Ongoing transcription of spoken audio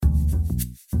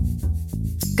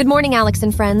Good morning, Alex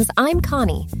and friends. I'm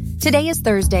Connie. Today is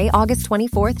Thursday, August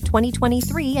 24th,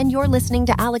 2023, and you're listening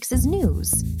to Alex's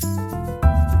News.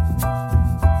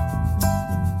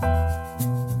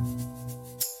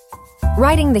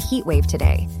 Riding the heat wave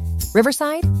today.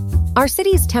 Riverside? Our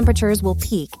city's temperatures will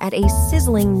peak at a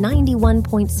sizzling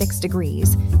 91.6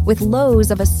 degrees, with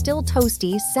lows of a still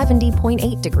toasty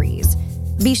 70.8 degrees.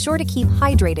 Be sure to keep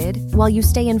hydrated while you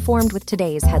stay informed with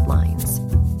today's headlines.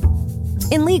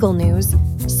 In legal news,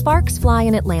 sparks fly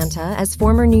in Atlanta as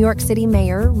former New York City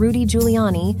Mayor Rudy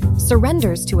Giuliani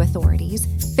surrenders to authorities,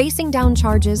 facing down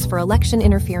charges for election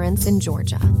interference in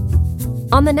Georgia.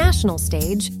 On the national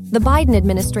stage, the Biden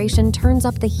administration turns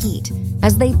up the heat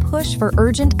as they push for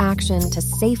urgent action to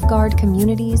safeguard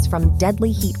communities from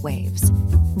deadly heat waves.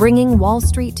 Bringing Wall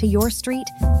Street to your street,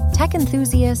 tech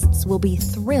enthusiasts will be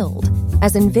thrilled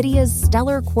as Nvidia's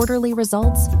stellar quarterly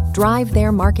results drive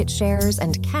their market shares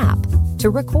and cap to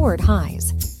record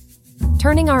highs.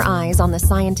 Turning our eyes on the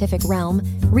scientific realm,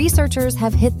 researchers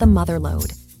have hit the mother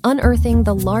lode, unearthing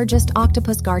the largest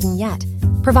octopus garden yet,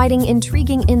 providing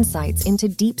intriguing insights into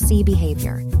deep-sea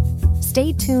behavior.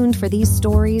 Stay tuned for these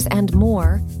stories and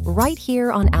more right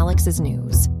here on Alex's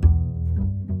News.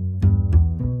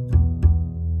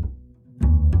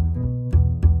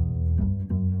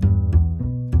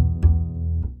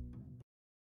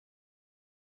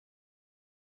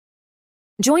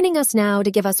 Joining us now to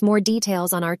give us more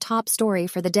details on our top story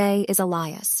for the day is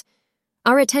Elias.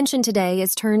 Our attention today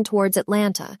is turned towards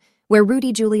Atlanta, where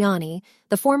Rudy Giuliani,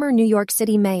 the former New York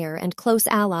City mayor and close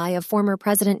ally of former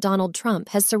President Donald Trump,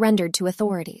 has surrendered to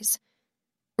authorities.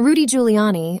 Rudy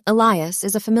Giuliani, Elias,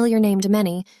 is a familiar name to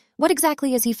many. What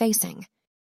exactly is he facing?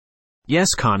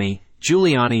 Yes, Connie,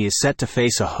 Giuliani is set to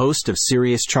face a host of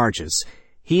serious charges.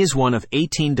 He is one of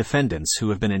 18 defendants who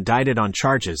have been indicted on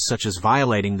charges such as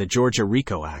violating the Georgia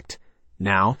RICO Act.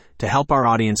 Now, to help our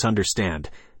audience understand,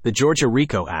 the Georgia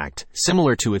RICO Act,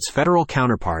 similar to its federal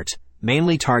counterpart,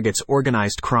 mainly targets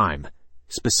organized crime.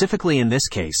 Specifically in this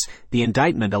case, the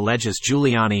indictment alleges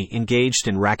Giuliani engaged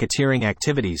in racketeering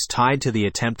activities tied to the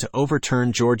attempt to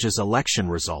overturn Georgia's election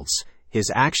results. His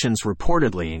actions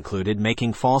reportedly included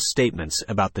making false statements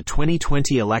about the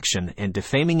 2020 election and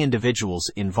defaming individuals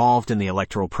involved in the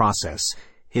electoral process.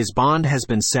 His bond has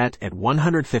been set at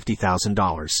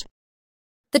 $150,000.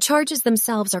 The charges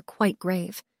themselves are quite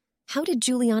grave. How did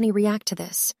Giuliani react to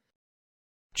this?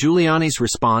 Giuliani's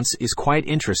response is quite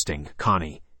interesting,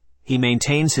 Connie. He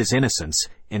maintains his innocence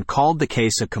and called the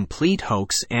case a complete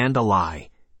hoax and a lie.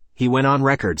 He went on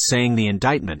record saying the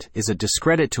indictment is a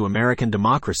discredit to American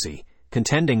democracy,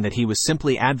 contending that he was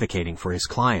simply advocating for his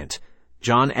client.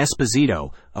 John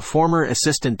Esposito, a former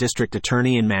assistant district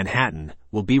attorney in Manhattan,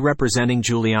 will be representing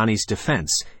Giuliani's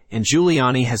defense, and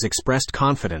Giuliani has expressed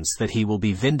confidence that he will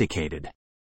be vindicated.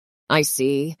 I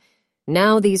see.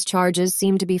 Now these charges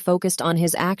seem to be focused on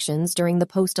his actions during the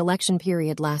post-election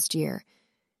period last year.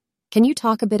 Can you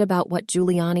talk a bit about what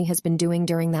Giuliani has been doing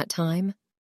during that time?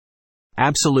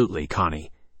 Absolutely,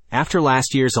 Connie. After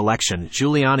last year's election,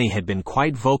 Giuliani had been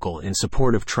quite vocal in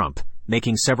support of Trump,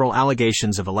 making several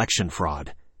allegations of election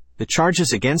fraud. The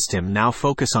charges against him now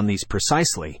focus on these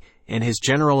precisely, and his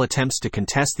general attempts to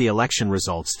contest the election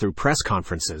results through press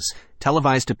conferences,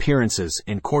 televised appearances,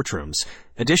 and courtrooms.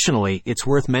 Additionally, it's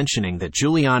worth mentioning that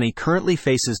Giuliani currently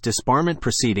faces disbarment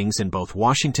proceedings in both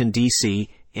Washington, D.C.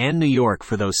 and New York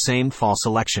for those same false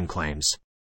election claims.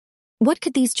 What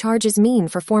could these charges mean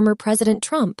for former President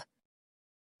Trump?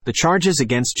 The charges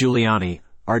against Giuliani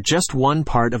are just one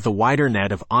part of the wider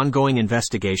net of ongoing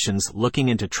investigations looking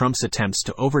into Trump's attempts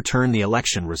to overturn the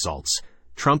election results.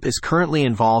 Trump is currently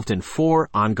involved in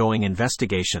 4 ongoing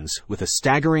investigations with a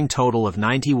staggering total of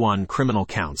 91 criminal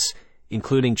counts,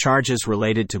 including charges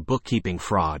related to bookkeeping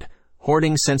fraud,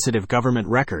 hoarding sensitive government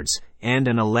records, and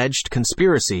an alleged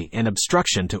conspiracy and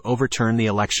obstruction to overturn the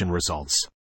election results.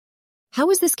 How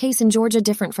is this case in Georgia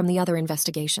different from the other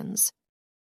investigations?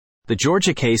 The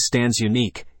Georgia case stands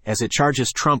unique, as it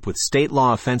charges Trump with state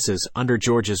law offenses under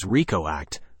Georgia's RICO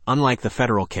Act, unlike the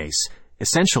federal case.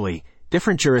 Essentially,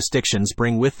 different jurisdictions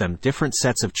bring with them different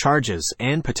sets of charges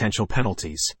and potential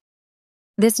penalties.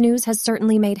 This news has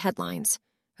certainly made headlines.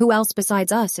 Who else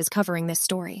besides us is covering this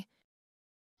story?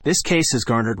 This case has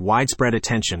garnered widespread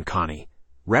attention, Connie.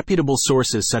 Reputable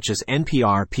sources such as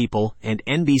NPR, People, and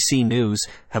NBC News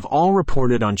have all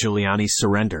reported on Giuliani's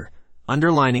surrender,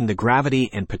 underlining the gravity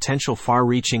and potential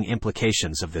far-reaching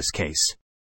implications of this case.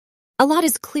 A lot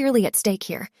is clearly at stake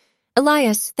here.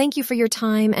 Elias, thank you for your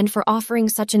time and for offering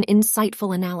such an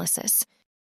insightful analysis.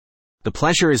 The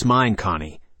pleasure is mine,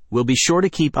 Connie. We'll be sure to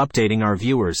keep updating our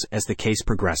viewers as the case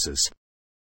progresses.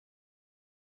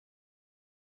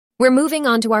 We're moving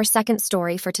on to our second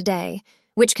story for today,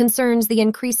 which concerns the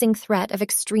increasing threat of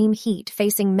extreme heat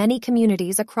facing many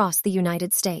communities across the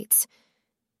United States.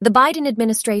 The Biden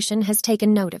administration has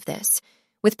taken note of this,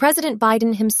 with President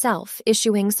Biden himself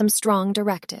issuing some strong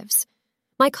directives.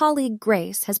 My colleague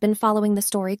Grace has been following the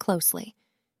story closely.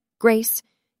 Grace,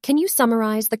 can you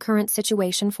summarize the current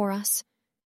situation for us?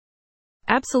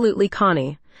 Absolutely,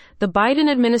 Connie. The Biden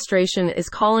administration is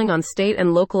calling on state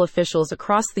and local officials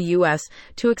across the U.S.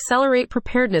 to accelerate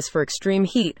preparedness for extreme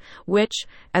heat, which,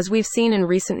 as we've seen in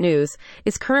recent news,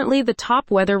 is currently the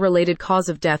top weather-related cause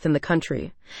of death in the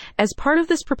country. As part of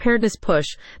this preparedness push,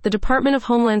 the Department of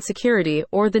Homeland Security,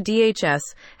 or the DHS,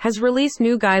 has released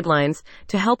new guidelines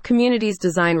to help communities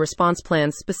design response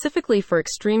plans specifically for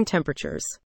extreme temperatures.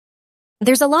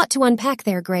 There's a lot to unpack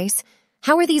there, Grace.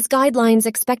 How are these guidelines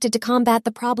expected to combat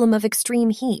the problem of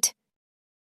extreme heat?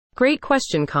 Great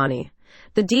question, Connie.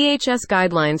 The DHS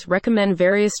guidelines recommend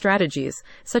various strategies,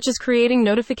 such as creating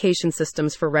notification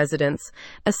systems for residents,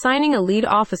 assigning a lead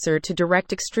officer to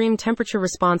direct extreme temperature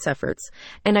response efforts,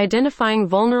 and identifying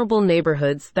vulnerable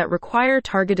neighborhoods that require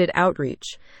targeted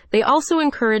outreach. They also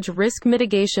encourage risk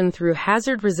mitigation through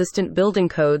hazard-resistant building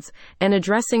codes and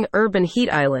addressing urban heat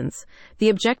islands. The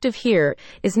objective here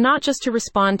is not just to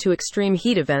respond to extreme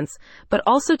heat events, but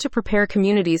also to prepare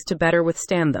communities to better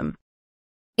withstand them.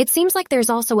 It seems like there's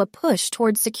also a push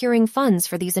towards securing funds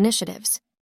for these initiatives.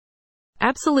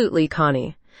 Absolutely,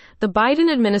 Connie. The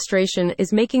Biden administration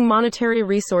is making monetary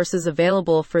resources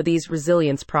available for these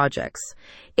resilience projects.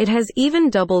 It has even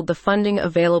doubled the funding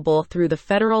available through the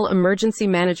Federal Emergency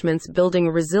Management's Building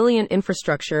Resilient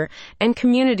Infrastructure and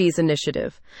Communities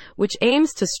Initiative, which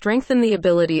aims to strengthen the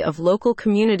ability of local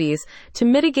communities to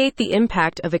mitigate the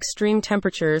impact of extreme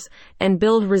temperatures and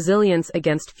build resilience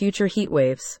against future heat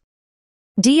waves.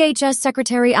 DHS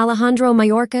Secretary Alejandro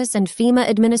Mayorkas and FEMA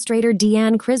Administrator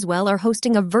Deanne Criswell are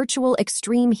hosting a virtual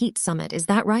extreme heat summit, is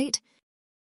that right?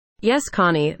 Yes,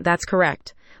 Connie, that's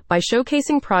correct. By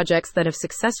showcasing projects that have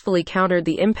successfully countered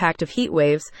the impact of heat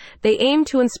waves, they aim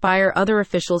to inspire other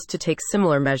officials to take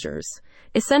similar measures.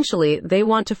 Essentially, they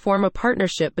want to form a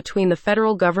partnership between the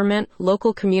federal government,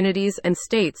 local communities, and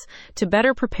states to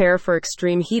better prepare for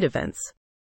extreme heat events.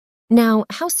 Now,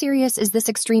 how serious is this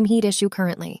extreme heat issue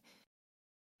currently?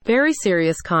 Very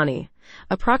serious, Connie.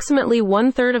 Approximately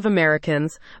one-third of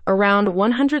Americans, around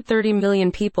 130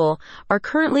 million people, are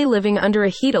currently living under a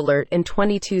heat alert in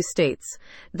 22 states.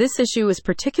 This issue is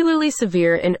particularly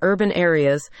severe in urban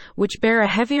areas, which bear a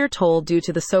heavier toll due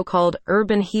to the so-called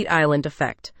urban heat island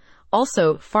effect.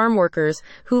 Also, farm workers,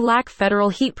 who lack federal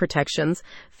heat protections,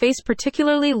 face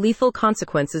particularly lethal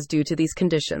consequences due to these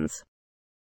conditions.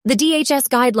 The DHS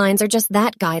guidelines are just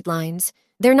that, guidelines.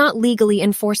 They're not legally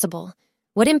enforceable.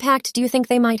 What impact do you think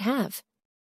they might have?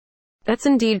 That's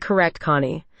indeed correct,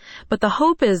 Connie. But the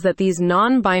hope is that these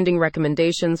non-binding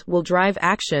recommendations will drive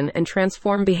action and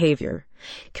transform behavior.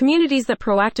 Communities that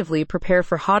proactively prepare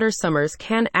for hotter summers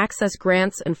can access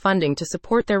grants and funding to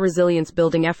support their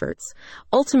resilience-building efforts.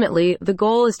 Ultimately, the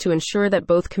goal is to ensure that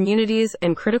both communities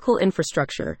and critical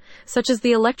infrastructure, such as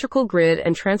the electrical grid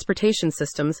and transportation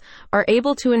systems, are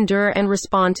able to endure and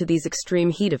respond to these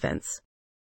extreme heat events.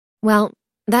 Well,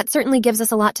 that certainly gives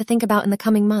us a lot to think about in the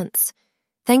coming months.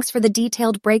 Thanks for the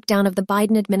detailed breakdown of the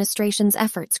Biden administration's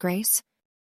efforts, Grace.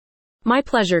 My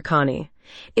pleasure, Connie.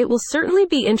 It will certainly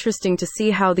be interesting to see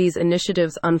how these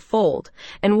initiatives unfold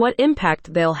and what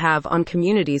impact they'll have on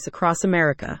communities across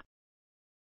America.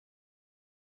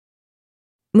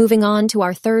 Moving on to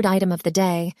our third item of the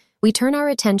day, we turn our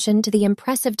attention to the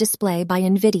impressive display by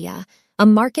Nvidia, a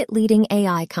market-leading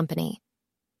AI company.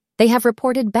 They have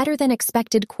reported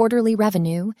better-than-expected quarterly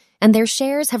revenue, and their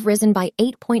shares have risen by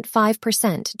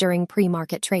 8.5% during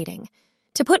pre-market trading.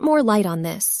 To put more light on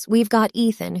this, we've got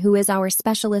Ethan, who is our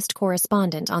specialist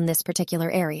correspondent on this particular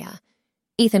area.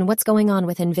 Ethan, what's going on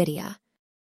with Nvidia?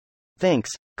 Thanks,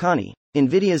 Connie.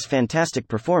 Nvidia's fantastic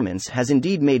performance has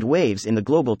indeed made waves in the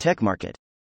global tech market.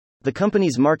 The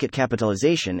company's market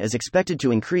capitalization is expected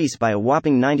to increase by a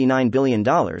whopping $99 billion,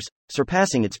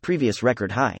 surpassing its previous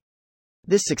record high.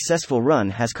 This successful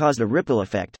run has caused a ripple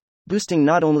effect, boosting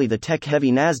not only the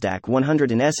tech-heavy Nasdaq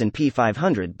 100 and S&P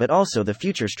 500 but also the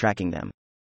futures tracking them.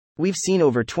 We've seen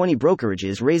over 20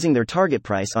 brokerages raising their target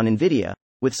price on Nvidia,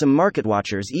 with some market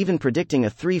watchers even predicting a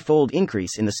threefold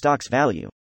increase in the stock's value.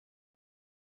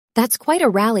 That's quite a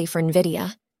rally for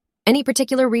Nvidia. Any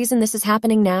particular reason this is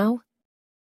happening now?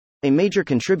 A major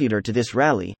contributor to this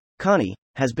rally, Connie,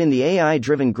 has been the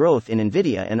AI-driven growth in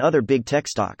Nvidia and other big tech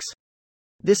stocks.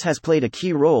 This has played a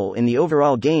key role in the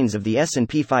overall gains of the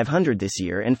S&P 500 this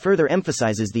year and further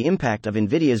emphasizes the impact of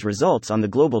Nvidia's results on the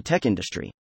global tech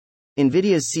industry.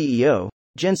 Nvidia's CEO,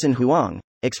 Jensen Huang,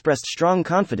 expressed strong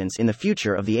confidence in the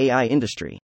future of the AI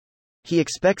industry. He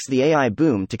expects the AI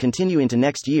boom to continue into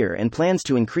next year and plans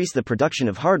to increase the production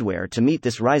of hardware to meet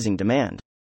this rising demand.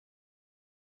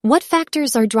 What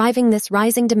factors are driving this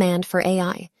rising demand for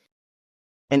AI?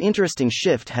 An interesting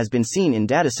shift has been seen in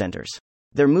data centers.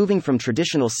 They're moving from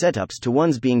traditional setups to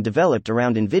ones being developed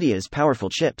around Nvidia's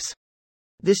powerful chips.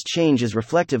 This change is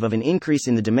reflective of an increase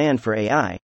in the demand for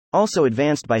AI, also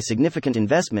advanced by significant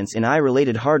investments in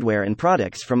AI-related hardware and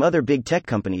products from other big tech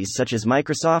companies such as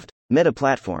Microsoft, Meta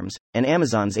Platforms, and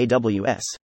Amazon's AWS.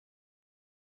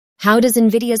 How does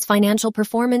Nvidia's financial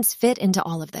performance fit into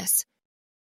all of this?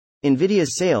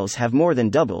 Nvidia's sales have more than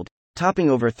doubled, topping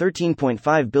over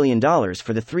 $13.5 billion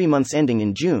for the 3 months ending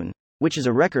in June, which is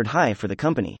a record high for the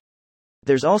company.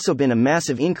 There's also been a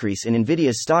massive increase in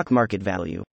Nvidia's stock market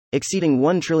value, exceeding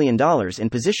 $1 trillion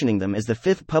and positioning them as the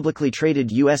 5th publicly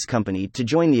traded U.S. company to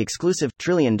join the exclusive $1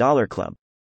 trillion club.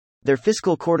 Their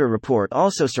fiscal quarter report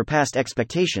also surpassed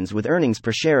expectations with earnings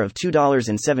per share of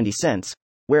 $2.70,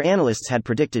 where analysts had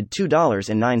predicted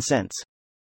 $2.09.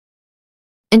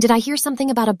 And did I hear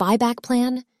something about a buyback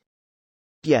plan?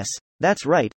 Yes, that's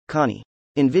right, Connie.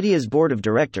 Nvidia's board of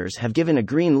directors have given a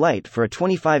green light for a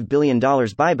 $25 billion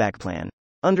buyback plan,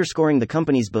 underscoring the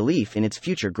company's belief in its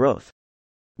future growth.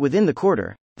 Within the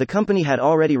quarter, the company had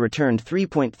already returned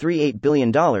 $3.38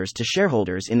 billion to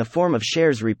shareholders in the form of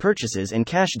shares repurchases and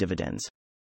cash dividends.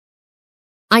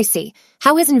 I see.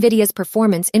 How has Nvidia's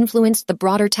performance influenced the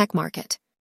broader tech market?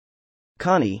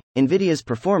 Connie, Nvidia's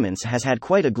performance has had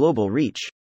quite a global reach.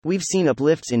 We've seen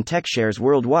uplifts in tech shares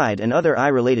worldwide, and other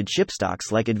AI-related chip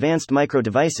stocks like Advanced Micro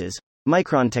Devices,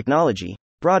 Micron Technology,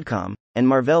 Broadcom, and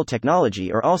Marvell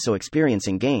Technology are also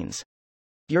experiencing gains.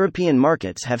 European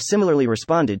markets have similarly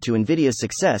responded to Nvidia's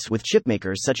success, with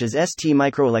chipmakers such as ST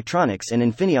Microelectronics and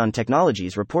Infineon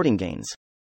Technologies reporting gains.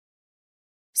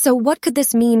 So what could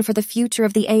this mean for the future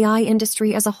of the AI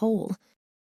industry as a whole?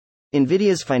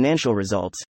 Nvidia's financial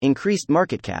results, increased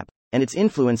market cap, and its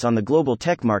influence on the global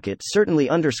tech market certainly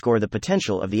underscore the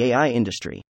potential of the AI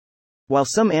industry. While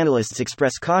some analysts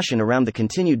express caution around the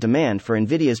continued demand for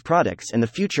Nvidia's products and the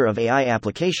future of AI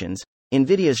applications,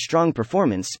 Nvidia's strong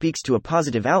performance speaks to a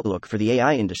positive outlook for the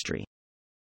AI industry.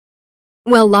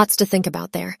 Well, lots to think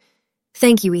about there.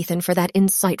 Thank you, Ethan, for that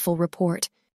insightful report.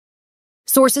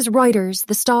 Sources: Reuters,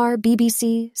 The Star,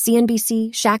 BBC,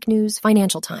 CNBC, Shack News,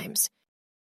 Financial Times.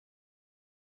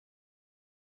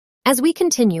 As we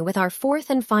continue with our fourth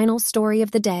and final story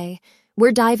of the day,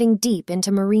 we're diving deep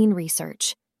into marine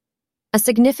research. A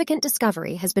significant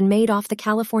discovery has been made off the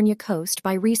California coast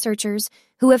by researchers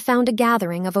who have found a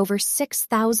gathering of over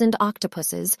 6,000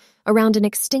 octopuses around an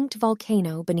extinct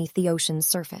volcano beneath the ocean's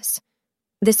surface.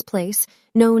 This place,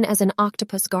 known as an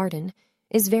octopus garden,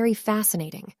 is very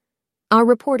fascinating. Our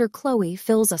reporter Chloe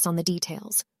fills us on the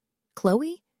details.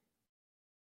 Chloe?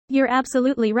 You're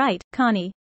absolutely right,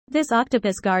 Connie. This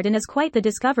octopus garden is quite the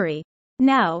discovery.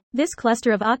 Now, this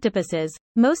cluster of octopuses,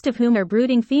 most of whom are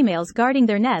brooding females guarding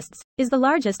their nests, is the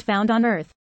largest found on Earth.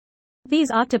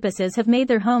 These octopuses have made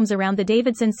their homes around the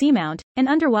Davidson Seamount, an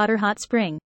underwater hot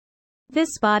spring.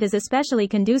 This spot is especially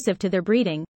conducive to their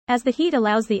breeding, as the heat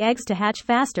allows the eggs to hatch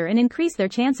faster and increase their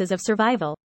chances of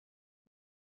survival.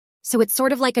 So it's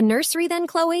sort of like a nursery then,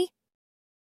 Chloe?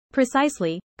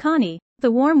 Precisely, Connie. The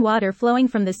warm water flowing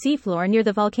from the seafloor near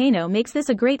the volcano makes this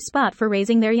a great spot for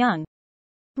raising their young.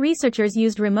 Researchers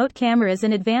used remote cameras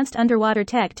and advanced underwater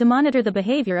tech to monitor the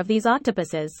behavior of these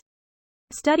octopuses.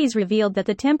 Studies revealed that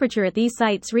the temperature at these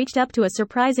sites reached up to a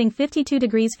surprising 52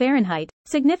 degrees Fahrenheit,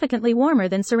 significantly warmer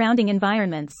than surrounding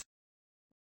environments.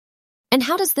 And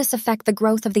how does this affect the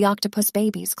growth of the octopus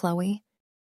babies, Chloe?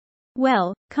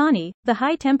 Well, Connie, the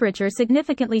high temperature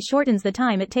significantly shortens the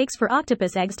time it takes for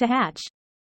octopus eggs to hatch.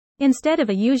 Instead of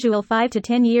a usual 5 to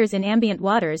 10 years in ambient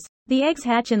waters, the eggs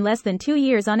hatch in less than 2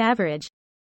 years on average.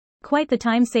 Quite the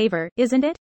time saver, isn't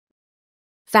it?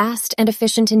 Fast and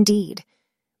efficient indeed.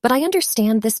 But I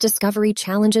understand this discovery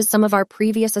challenges some of our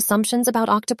previous assumptions about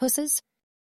octopuses?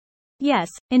 Yes,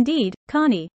 indeed,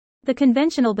 Connie. The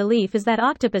conventional belief is that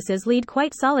octopuses lead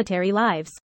quite solitary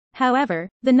lives. However,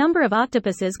 the number of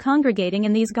octopuses congregating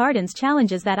in these gardens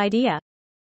challenges that idea.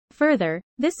 Further,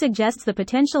 this suggests the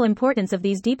potential importance of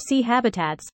these deep-sea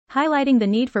habitats, highlighting the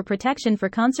need for protection for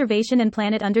conservation and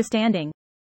planet understanding.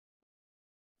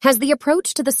 Has the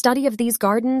approach to the study of these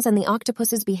gardens and the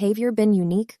octopus's behavior been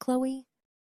unique, Chloe?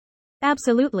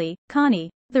 Absolutely,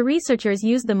 Connie. The researchers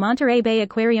used the Monterey Bay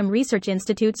Aquarium Research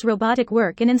Institute's robotic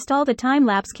work and installed a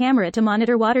time-lapse camera to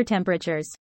monitor water temperatures.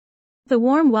 The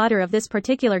warm water of this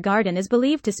particular garden is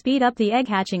believed to speed up the egg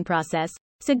hatching process,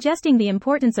 suggesting the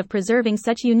importance of preserving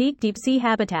such unique deep-sea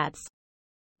habitats.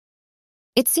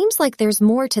 It seems like there's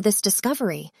more to this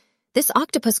discovery. This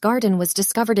octopus garden was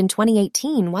discovered in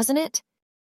 2018, wasn't it?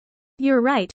 You're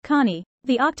right, Connie.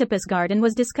 The octopus garden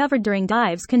was discovered during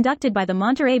dives conducted by the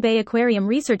Monterey Bay Aquarium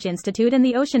Research Institute and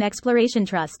the Ocean Exploration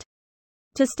Trust.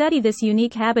 To study this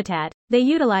unique habitat, they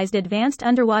utilized advanced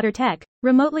underwater tech,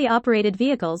 remotely operated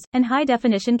vehicles, and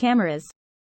high-definition cameras.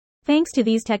 Thanks to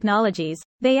these technologies,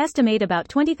 they estimate about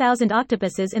 20,000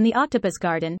 octopuses in the octopus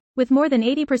garden, with more than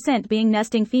 80% being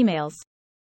nesting females.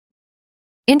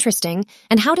 Interesting.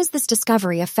 And how does this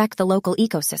discovery affect the local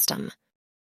ecosystem?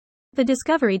 The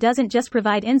discovery doesn't just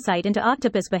provide insight into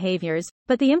octopus behaviors,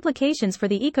 but the implications for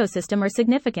the ecosystem are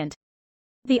significant.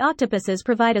 The octopuses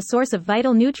provide a source of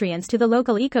vital nutrients to the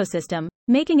local ecosystem,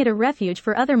 making it a refuge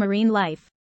for other marine life.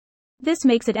 This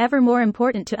makes it ever more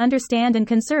important to understand and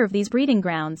conserve these breeding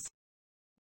grounds.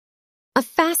 A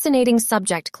fascinating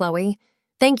subject, Chloe.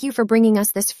 Thank you for bringing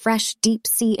us this fresh,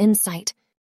 deep-sea insight.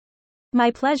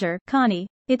 My pleasure, Connie.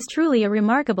 It's truly a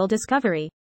remarkable discovery.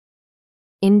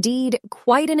 Indeed,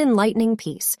 quite an enlightening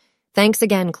piece. Thanks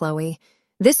again, Chloe.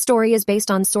 This story is based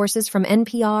on sources from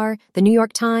NPR, The New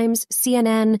York Times,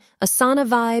 CNN, Asana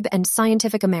Vibe, and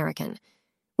Scientific American.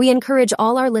 We encourage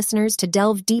all our listeners to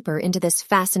delve deeper into this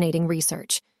fascinating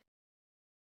research.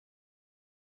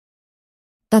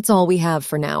 That's all we have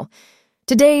for now.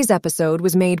 Today's episode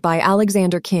was made by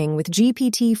Alexander King with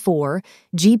GPT-4,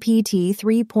 GPT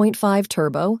 3.5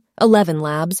 Turbo,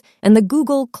 ElevenLabs, and the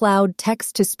Google Cloud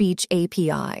Text-to-Speech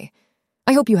API.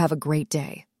 I hope you have a great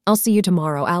day. I'll see you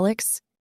tomorrow, Alex.